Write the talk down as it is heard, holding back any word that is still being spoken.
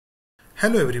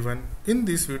Hello everyone, in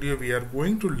this video we are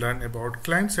going to learn about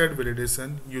client-side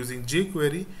validation using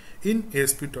JQuery in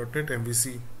ASP.NET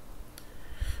MVC.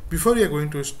 Before we are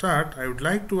going to start, I would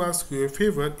like to ask you a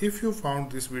favor. If you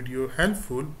found this video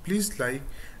helpful, please like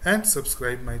and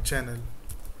subscribe my channel.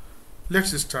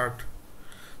 Let's start.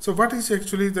 So what is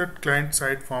actually the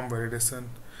client-side form validation?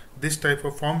 This type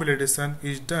of form validation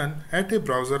is done at a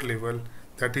browser level,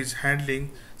 that is handling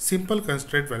simple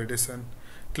constraint validation.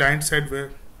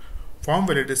 Client-side form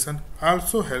validation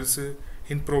also helps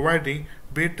in providing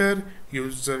better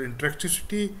user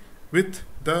interactivity with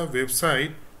the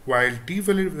website, while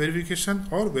verification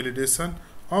or validation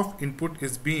of input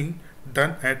is being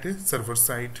done at a server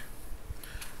side.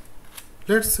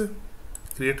 Let's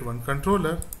create one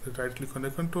controller. Right click on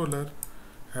a controller,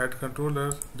 add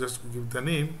controller, just give the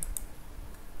name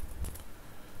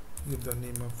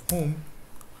of home.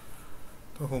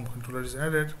 The home controller is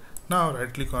added. Now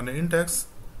right click on an index,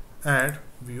 add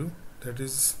view, that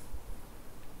is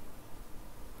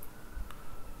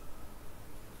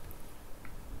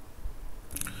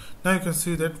now you can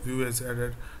see that view is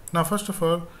added. Now first of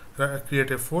all,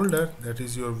 create a folder, that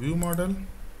is your view model.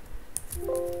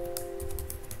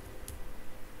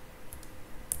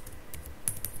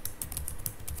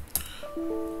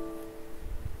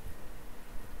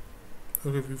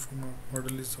 Okay, view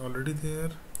model is already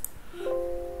there.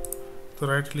 So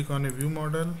right click on a view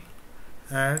model,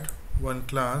 add one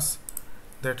class,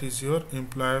 that is your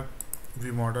employee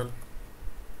view model.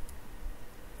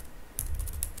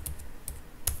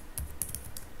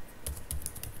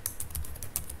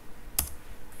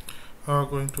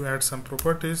 Going to add some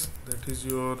properties, that is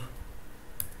your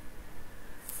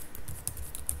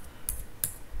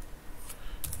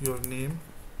name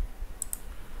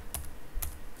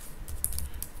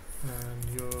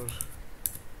and your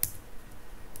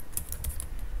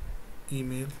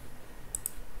email,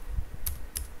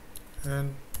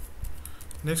 and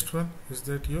next one is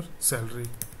that your salary.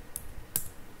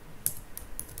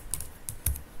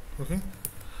 Okay,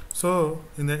 so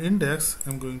in the index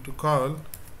I'm going to call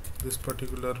this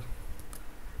particular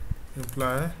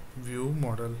employee view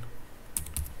model.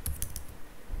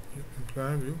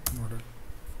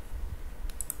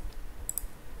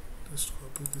 Just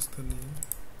copy this, the name.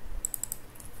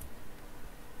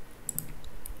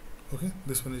 Okay,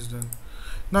 this one is done.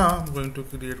 Now I'm going to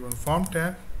create one form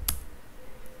tag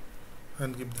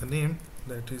and give the name,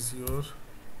 that is your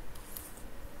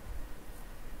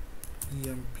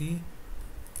EMP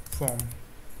form.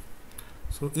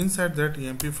 So inside that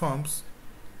EMP forms,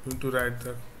 I'm going to write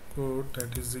the code,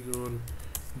 that is your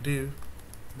div,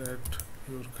 that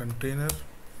your container,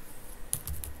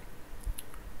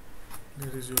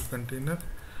 that is your container,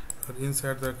 or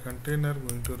inside the container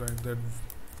going to write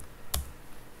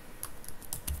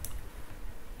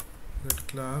that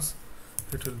class,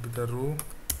 it will be the row,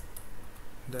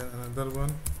 then another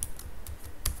one,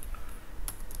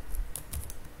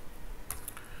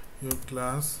 your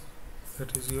class,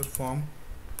 that is your form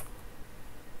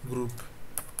group.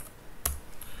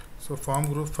 So form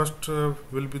group first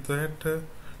will be that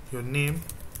your name,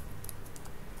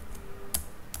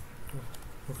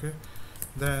 okay,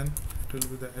 then it will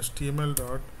be the HTML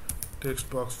dot text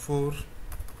box 4,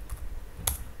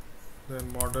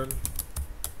 then model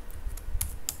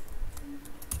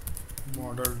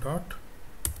dot,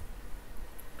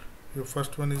 your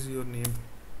first one is your name,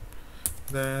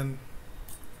 then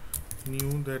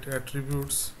new, that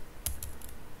attributes,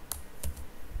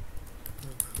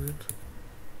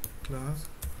 class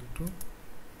equal to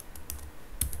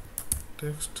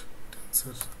text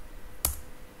tensor.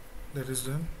 That is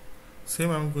done.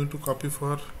 Same I'm going to copy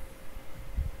for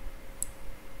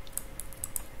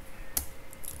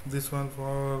this one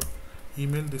for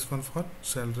email, this one for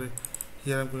salary.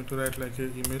 Here I'm going to write like a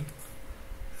email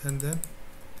and then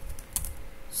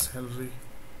salary.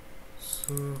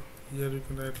 So here you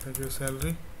can write like a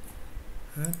salary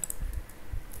and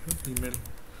your email.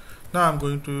 Now I'm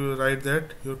going to write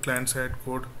that your client side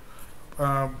code.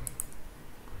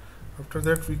 After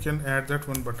that we can add that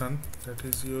one button, that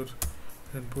is your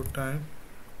input time,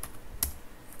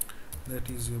 that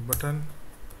is your button,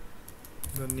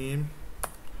 the name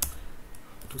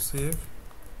to save,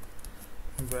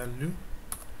 value,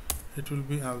 it will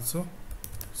be also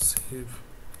save.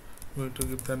 Going to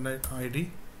give the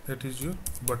ID, that is your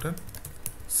button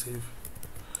save.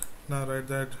 Now write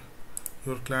that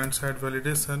your client side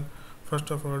validation. First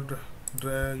of all,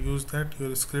 use that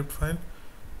your script file,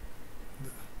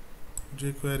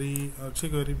 JQuery or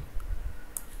JQuery,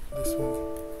 this one,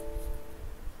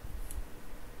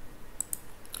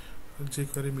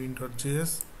 jQuery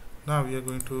main.js. Now we are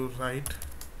going to write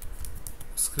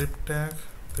script tag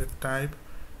the type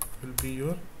will be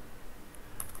your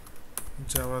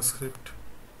JavaScript.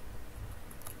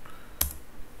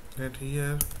 And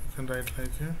here you can write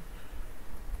like a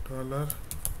dollar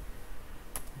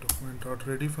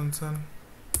document.ready function.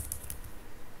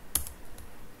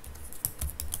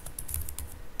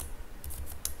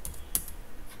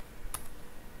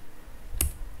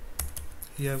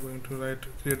 Here I'm going to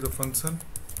create the function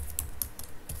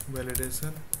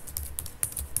validation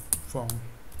form.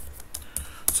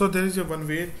 So there is a one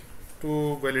way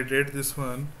to validate this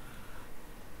one.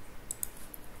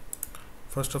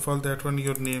 First of all, that one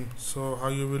your name. So how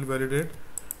you will validate?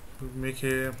 Make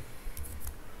a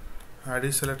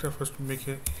ID selector. First make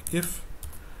a if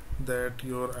that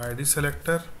your ID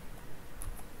selector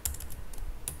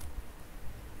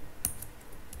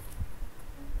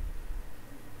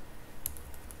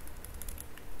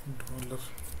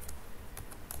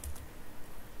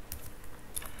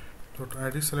dot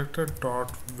ID selector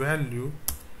dot value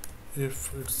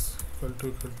if it's equal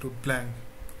to blank.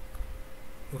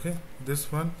 Okay,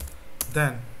 this one.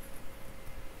 Then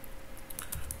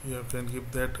you can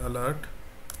give that alert.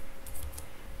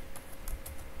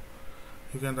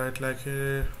 You can write like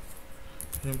a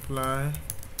employee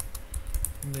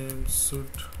name should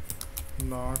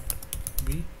not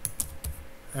be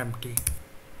empty,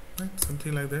 right?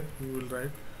 Something like that you will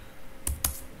write,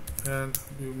 and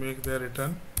you make the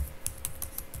return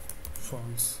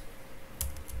false.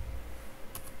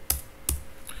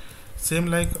 Same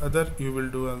like other you will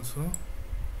do also,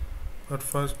 but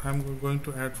first I'm going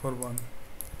to add for one,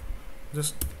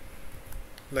 just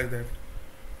like that.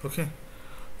 Okay,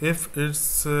 if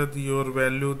it's your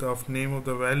value of name of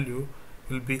the value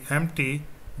will be empty,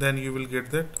 then you will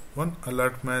get that one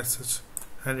alert message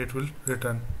and it will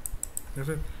return.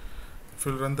 Okay, if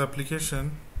you run the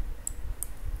application,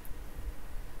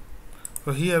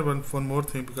 so here one more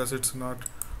thing, because it's not,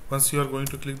 once you are going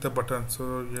to click the button,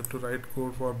 so you have to write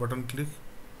code for button click.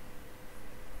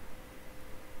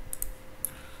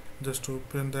 Just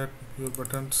open that your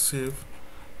button save,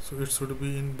 so it should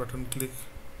be in button click.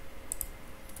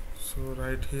 So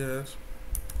right here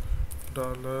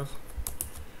dollar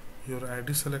your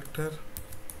ID selector,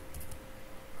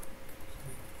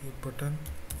 your button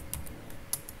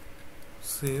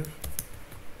save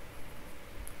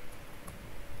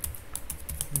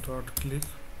dot click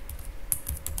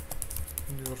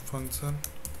your function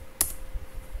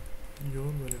your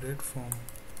validate form,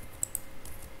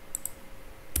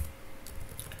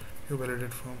 your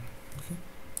validate form. Okay,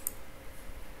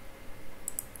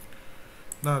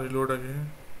 now reload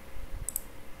again.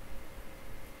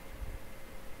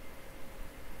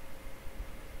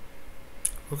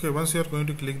 Okay, once you are going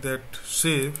to click that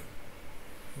save,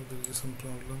 there is some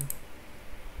problem,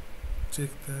 check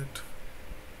that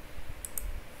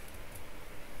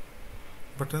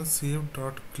button save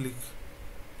dot click.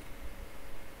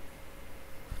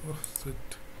 Oh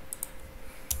shit,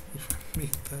 if I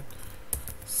make that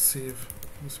save,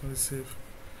 this one is save.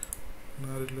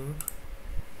 Now reload.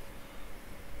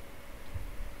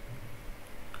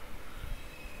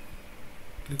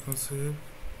 Click on save.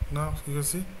 Now you can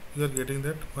see you are getting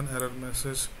that one error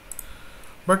message,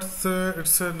 but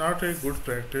it's not a good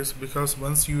practice, because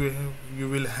once you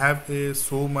will have a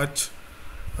so much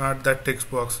that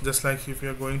text box. Just like if you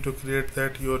are going to create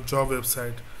that your job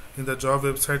website, in the job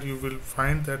website you will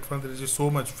find that one there is so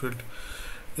much field.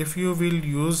 If you will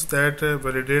use that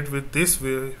validate with this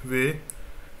way,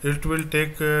 it will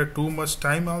take too much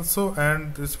time also,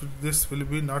 and this will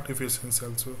be not efficient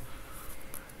also,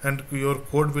 and your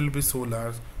code will be so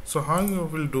large. So how you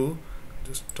will do,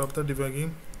 just stop the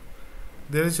debugging.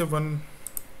 There is a one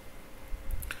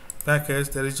package,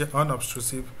 there is a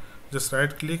unobtrusive. Just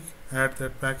right click, add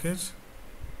that package,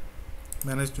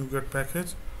 manage NuGet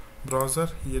package, browser.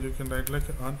 Here you can write like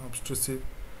unobtrusive.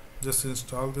 Just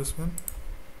install this one.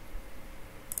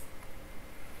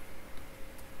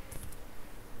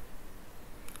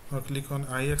 Now click on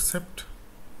I accept,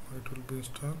 it will be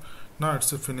installed. Now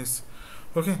it's a finish.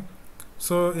 Okay,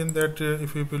 so in that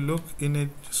if you will look in a,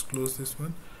 just close this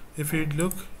one, if you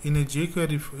look in a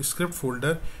JQuery script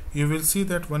folder, you will see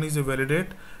that one is a validate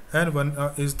and one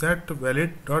is that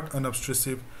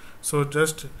valid.unobtrusive. So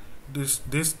just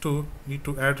these two need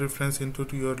to add reference into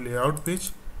your layout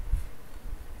page.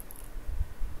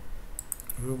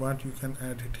 If you want, you can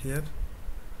add it here.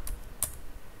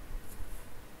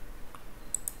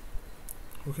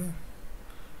 Okay,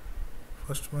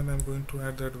 first one I'm going to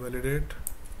add that validate,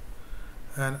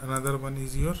 and another one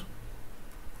is your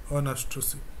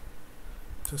unobtrusive.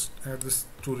 Just add this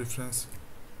two reference.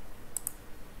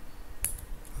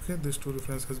 Okay, this two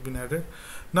reference has been added.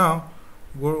 Now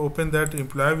go open that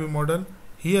employee view model.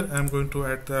 Here I am going to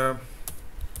add the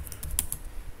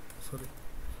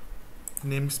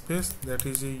namespace, that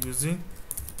is using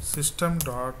system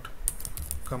dot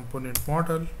component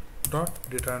model dot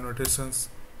data annotations.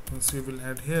 Once we will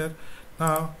add here,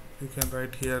 now you can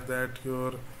write here that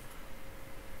your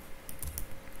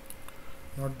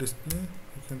not display,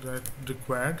 you can write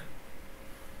required.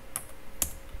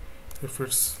 If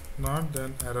it's not,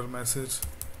 then error message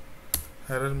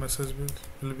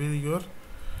will be your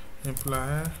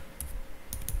employer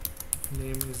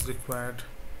name is required.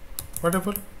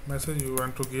 Whatever message you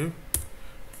want to give.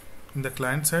 In the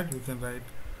client side, you can write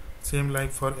same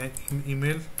like for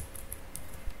email.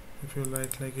 If you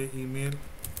like a email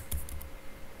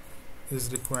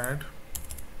is required,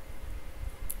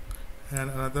 and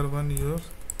another one your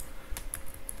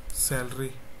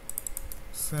salary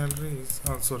is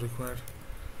also required.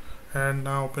 And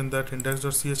now open that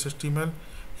index.chtml.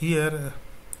 Here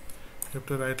you have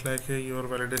to write like your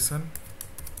validation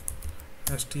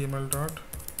html dot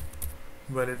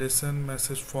validation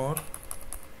message for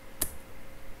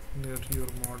your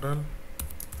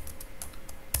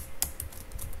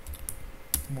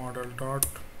model dot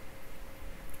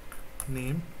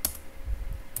name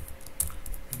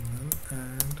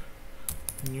and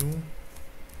new.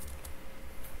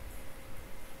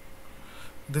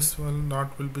 This will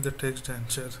be the text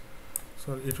enter,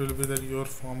 so it will be the your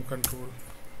form control.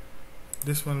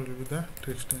 This one will be the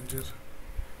text enter,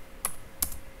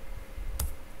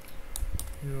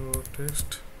 your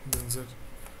text denser.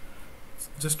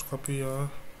 Just copy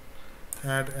your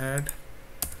add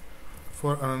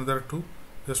for another two,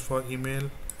 just for email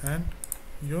and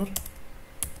your, you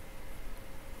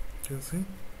can see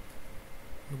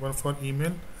one for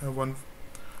email and one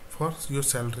for your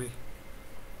salary.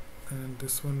 And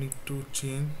this one need to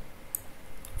change,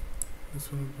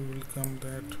 this one will come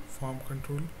that form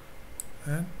control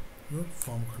and your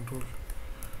form control.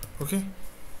 Okay,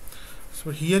 so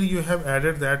here you have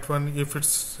added that one. If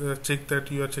it's check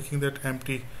that you are checking that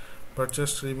empty, but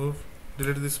just delete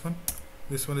this one.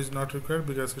 This one is not required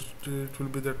because it will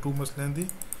be the too much lengthy.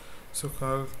 So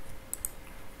call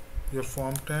your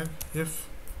form tag if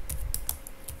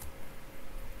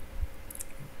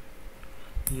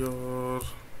your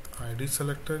ID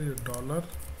selector, your dollar,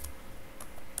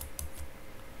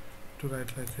 to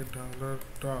write like a dollar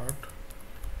dot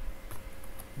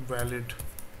valid.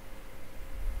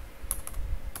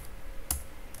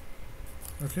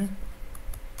 Okay,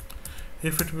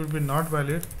 if it will be not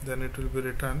valid, then it will be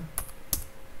return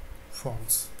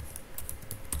false.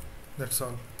 That's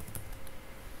all.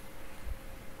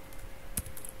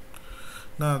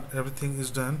 Now everything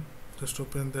is done. Just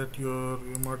open that your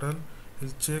model, will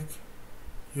check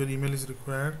your email is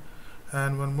required.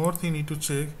 And one more thing need to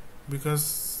check,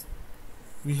 because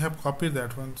we have copied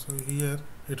that one, so here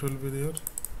it will be your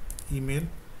email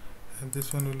and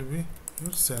this one will be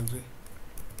your salary.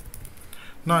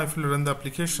 Now if you run the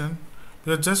application,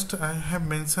 because I have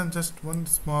mentioned just one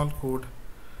small code,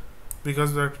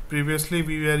 because that previously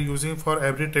we were using for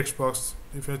every text box.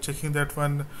 If you are checking that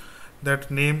one, that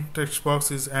name text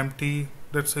box is empty,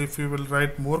 that's if you will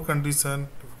write more condition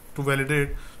to validate,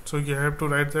 so you have to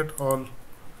write that all.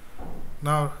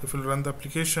 Now if you run the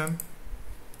application,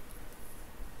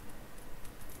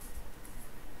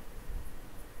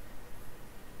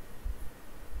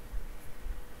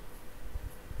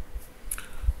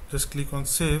 just click on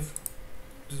save.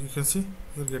 You can see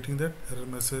you're getting that error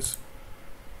message.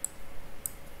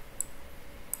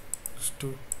 If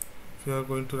you are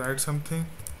going to write something,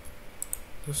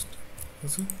 just you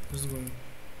see it's going.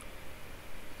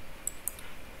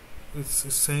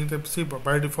 It's saying that, see,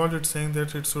 by default it's saying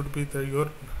that it should be your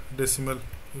decimal.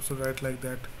 You should write like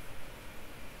that.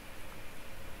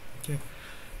 Okay.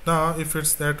 Now if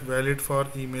it's that valid for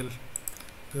email,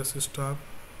 just stop.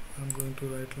 I'm going to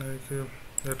write like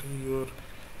that your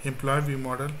employee view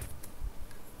model.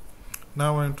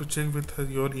 Now I am to check with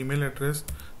your email address,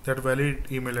 that valid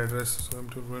email address. So I'm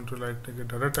going to like take a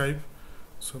data type.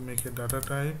 So make a data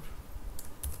type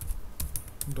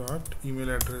dot email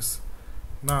address.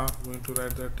 Now I'm going to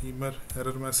write that email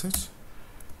error message.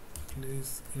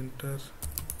 Please enter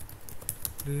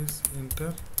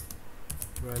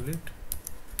valid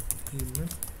email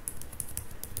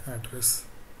address.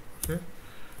 Okay.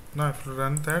 Now if you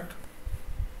run that,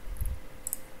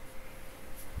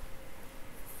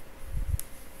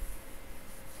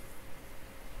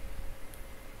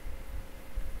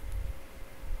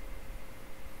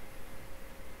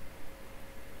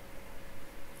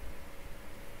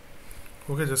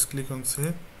 okay, just click on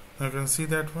save. Now you can see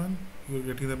that one, you are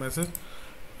getting the message.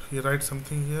 You write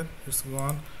something here, it's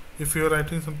gone. If you are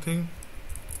writing something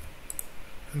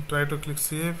and try to click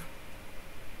save.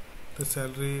 The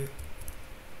salary,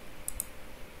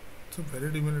 so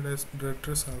valid email address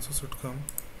also should come.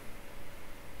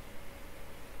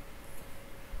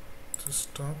 Just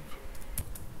stop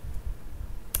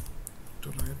to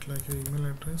write like an email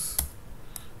address,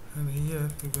 and here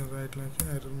you can write like an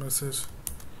error message,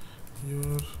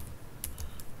 your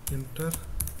enter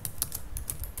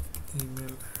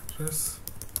email address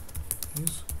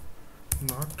is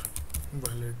not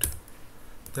valid.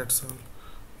 That's all.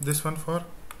 This one for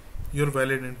your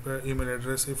valid email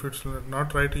address. If it's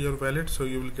not right your valid, so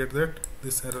you will get that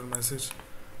this error message.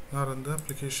 Now run the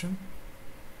application.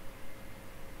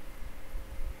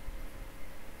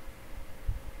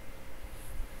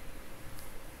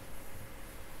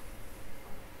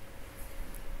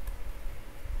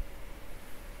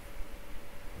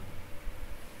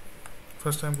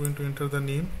 First I'm going to enter the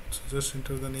name, so just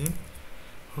enter the name.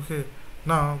 Okay,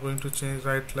 now I'm going to change,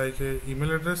 write like a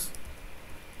email address.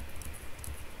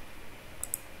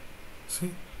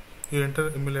 See, your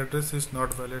enter email address is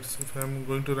not valid. So if I'm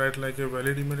going to write like a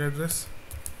valid email address,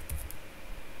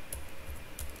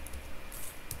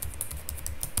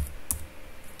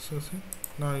 so see,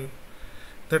 now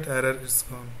that error is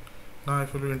gone. Now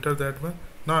if you enter that one,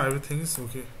 now everything is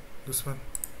okay. This one,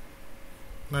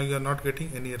 now you are not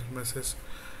getting any error message.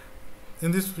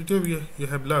 In this video you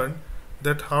have learned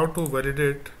that how to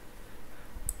validate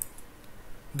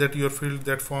that your field,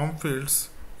 that form fields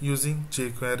using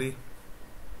JQuery.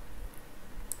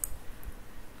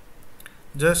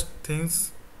 Just three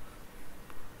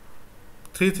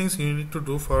things you need to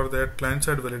do for that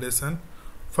client-side validation.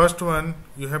 First one,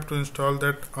 you have to install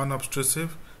that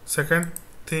unobtrusive. Second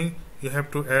thing, you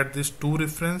have to add this to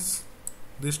reference,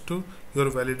 this to your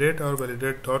validate or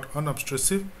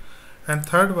validate.unobtrusive. And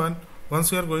third one,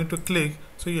 once you are going to click,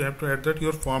 so you have to add that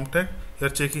your form tag. You are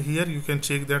checking here, you can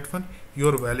check that one,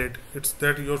 your valid. It's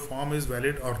that your form is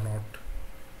valid or not.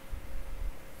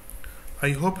 I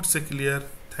hope it's clear.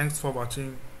 Thanks for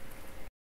watching.